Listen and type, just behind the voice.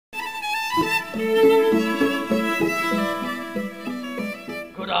Good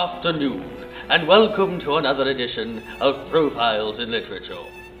afternoon, and welcome to another edition of Profiles in Literature.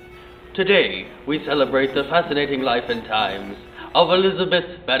 Today, we celebrate the fascinating life and times of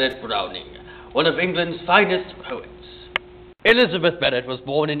Elizabeth Barrett Browning, one of England's finest poets. Elizabeth Barrett was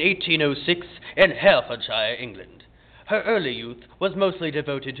born in 1806 in Herefordshire, England. Her early youth was mostly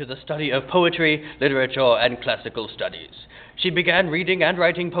devoted to the study of poetry, literature, and classical studies. She began reading and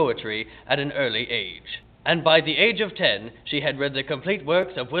writing poetry at an early age, and by the age of 10, she had read the complete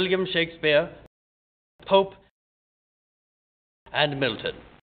works of William Shakespeare, Pope, and Milton.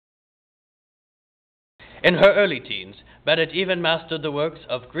 In her early teens, Barrett even mastered the works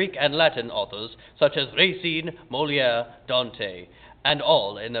of Greek and Latin authors such as Racine, Molière, Dante, and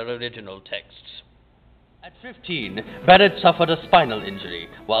all in their original texts. At 15, Barrett suffered a spinal injury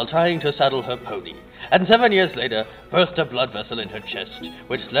while trying to saddle her pony, and 7 years later burst a blood vessel in her chest,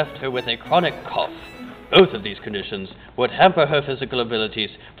 which left her with a chronic cough. Both of these conditions would hamper her physical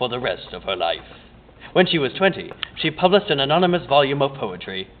abilities for the rest of her life. When she was 20, she published an anonymous volume of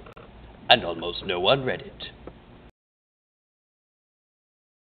poetry, and almost no one read it.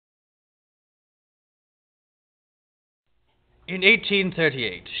 In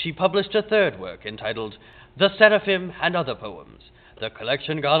 1838, she published a third work entitled The Seraphim and Other Poems. The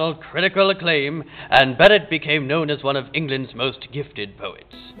collection garnered critical acclaim, and Barrett became known as one of England's most gifted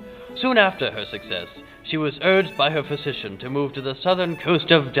poets. Soon after her success, she was urged by her physician to move to the southern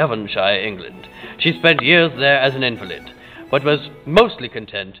coast of Devonshire, England. She spent years there as an invalid, but was mostly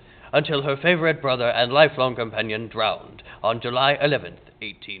content until her favorite brother and lifelong companion drowned on July 11th,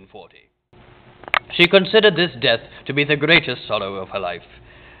 1840. She considered this death to be the greatest sorrow of her life,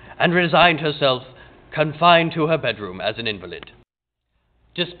 and resigned herself confined to her bedroom as an invalid.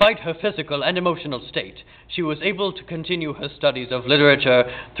 Despite her physical and emotional state, she was able to continue her studies of literature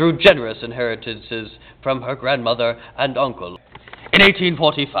through generous inheritances from her grandmother and uncle. In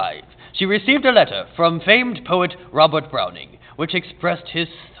 1845, she received a letter from famed poet Barrett Browning, which expressed his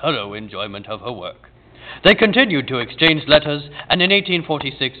thorough enjoyment of her work. They continued to exchange letters, and in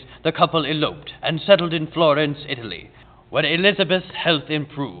 1846 the couple eloped and settled in Florence, Italy, where Elizabeth's health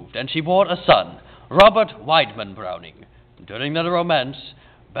improved and she bore a son, Robert Wiedeman Browning. During their romance,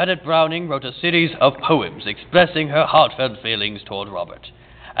 Barrett Browning wrote a series of poems expressing her heartfelt feelings toward Robert,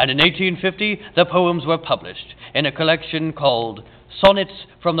 and in 1850 the poems were published in a collection called Sonnets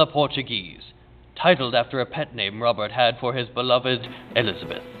from the Portuguese, titled after a pet name Robert had for his beloved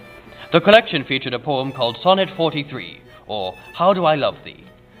Elizabeth. The collection featured a poem called Sonnet 43, or How Do I Love Thee,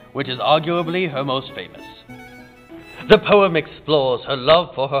 which is arguably her most famous. The poem explores her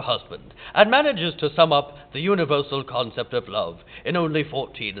love for her husband and manages to sum up the universal concept of love in only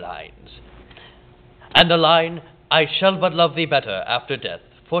 14 lines. And the line, I shall but love thee better after death,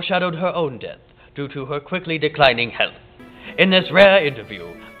 foreshadowed her own death due to her quickly declining health. In this rare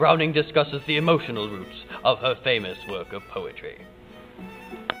interview, Browning discusses the emotional roots of her famous work of poetry.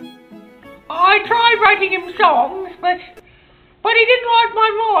 I tried writing him songs, but he didn't like my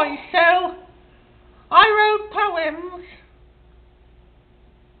voice, so I wrote poems.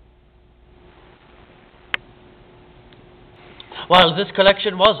 While this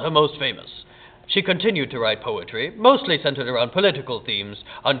collection was her most famous, she continued to write poetry, mostly centered around political themes,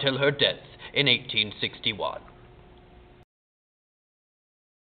 until her death in 1861.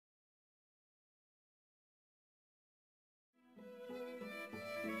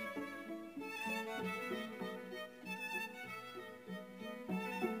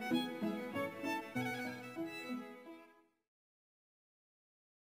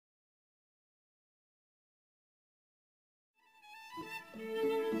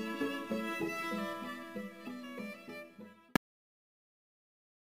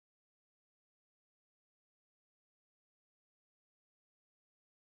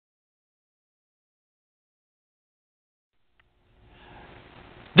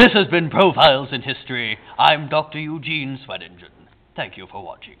 This has been Profiles in History. I'm Dr. Eugene Swearingen. Thank you for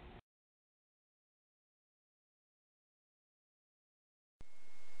watching.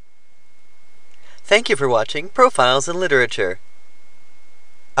 Thank you for watching Profiles in Literature.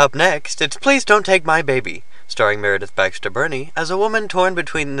 Up next, it's Please Don't Take My Baby, starring Meredith Baxter Birney as a woman torn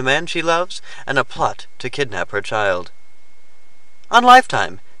between the man she loves and a plot to kidnap her child. On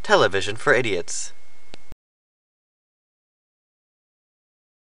Lifetime, television for idiots.